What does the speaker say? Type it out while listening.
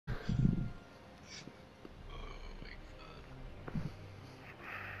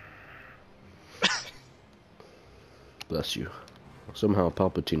Bless you. Somehow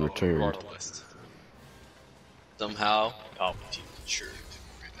Palpatine returned. Regardless. Somehow Palpatine returned.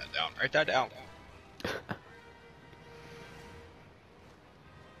 Write that down. Write that down.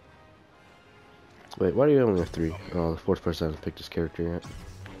 Wait, why do you only have 3? Oh, the fourth person hasn't picked his character yet.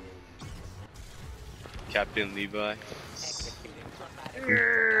 Captain Levi.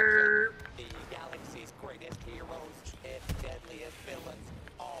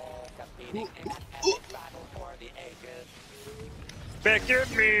 Back up,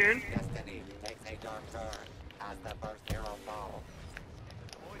 man! Destiny takes a dark turn as the first hero falls.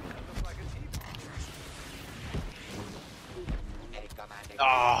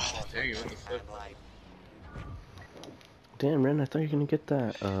 Ah, dang it, what the fuck? Damn, Ren, I thought you were gonna get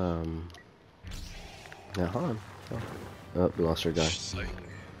that, that Han. Oh, we lost our guy. Like,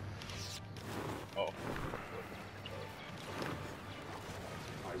 oh.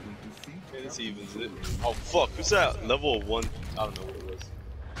 Yeah, this evens it. Oh, fuck, who's that? Level 1? I don't know what it was.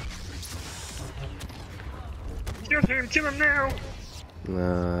 Kill him now!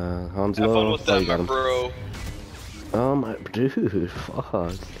 Han's Have fun low. with Oh, that, you got my him. bro. Dude,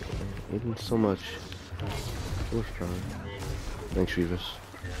 fuck. Even so much. Force trying. Thanks, Revis.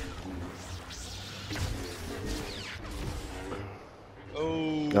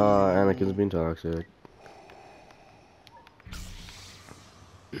 Oh. Anakin's being toxic.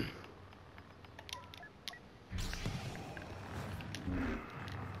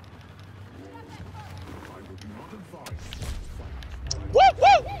 Woo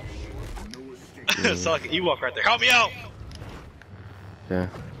woo! It's like an Ewok right there. Help me out! Yeah.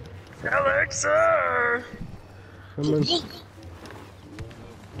 Alexa! Come on.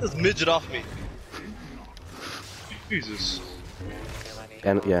 This midget off me. Jesus.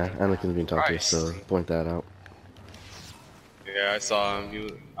 And yeah, Anakin's being toxic, Christ. so point that out. Yeah, I saw him.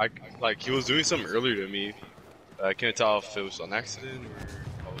 He was doing something earlier to me. I can't tell if it was an accident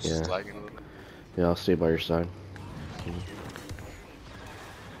or I was just lagging a little. Yeah, I'll stay by your side.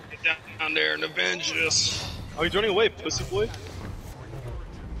 Get down there and avenge us. Oh, he's running away, pussy boy.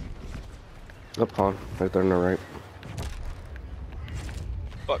 Up, Han. Right there on the right.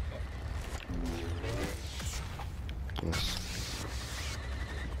 Fuck. Yes.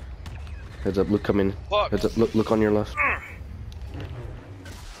 Heads up, Luke, come in. Fuck. Heads up, look on your left.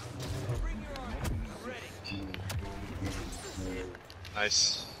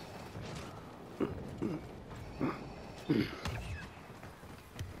 Nice.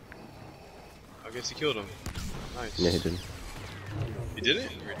 I guess he killed him. Nice. Yeah, he did. He did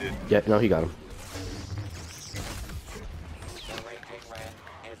it? Or he did? Yeah, no, he got him. The Raging Red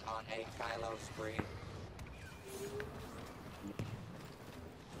is on a Kylo spree.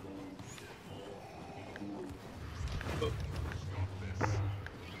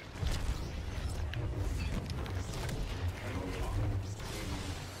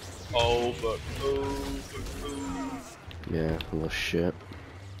 Oh, fuck. Oh, fuck. Oh. Yeah, little shit.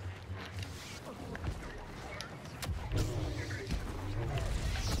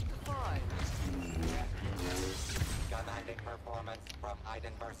 Commanding performance from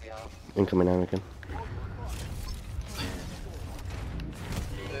Iden Versio. Incoming Anakin.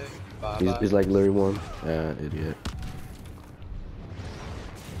 Bye, He's like Larry one. Yeah, idiot.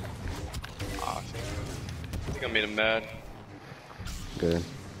 I think I made him mad. Good.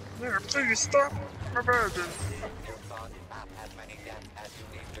 There, please stop my virgin. Your thoughts have as many deaths as you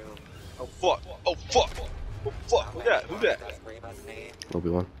need to. Oh fuck! Oh fuck! Oh fuck! Who that? Who that? Does Grievous need?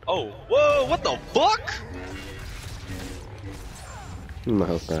 Obi-Wan. Oh, whoa! What the fuck? Need my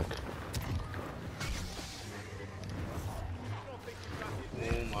health back.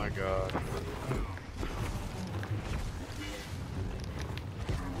 Oh my god.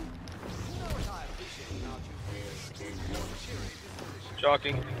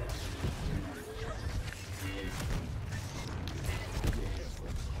 Shocking.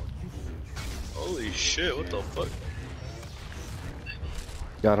 Holy shit, what the fuck?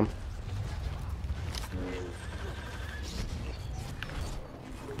 Got him.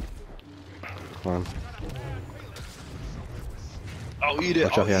 Come on. I'll eat it,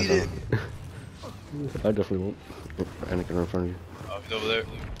 Watch out, he I'll has eat it. I definitely won't. Anakin in front of you. Oh, he's over there.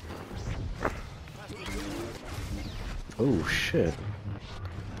 Oh shit.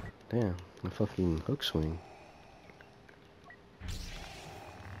 Damn, a fucking hook swing.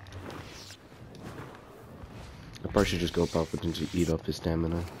 I probably should just go Palpatine to eat up his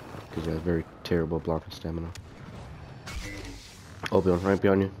stamina. Because he has very terrible blocking stamina. Obi-Wan, right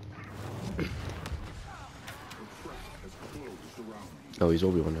behind you. Oh, he's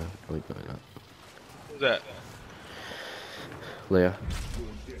Obi-Wan now. Oh, he got it. Who's that? Leia.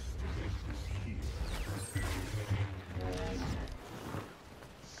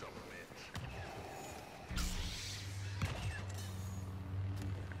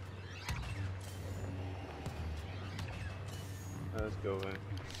 Let's go, man.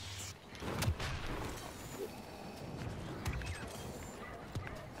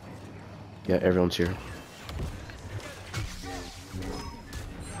 Yeah, everyone's here.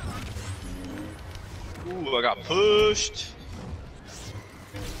 Ooh, I got pushed.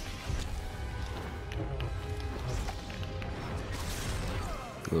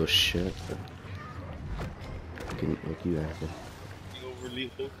 Oh shit. Look you acting.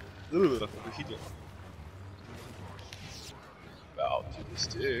 Overly ugh, overheated. Bow to the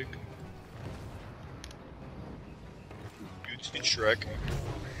stick. Beauty Shrek.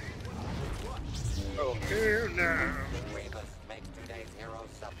 Oh, here now. Grievous makes today's hero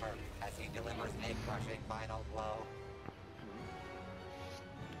suffer as he delivers a crushing final blow.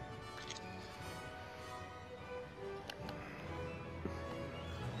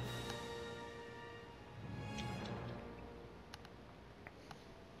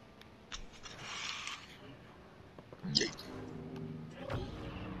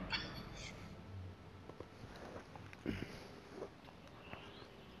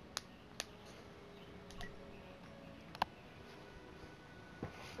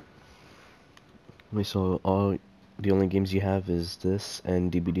 Wait, so the only games you have is this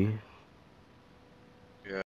and DBD?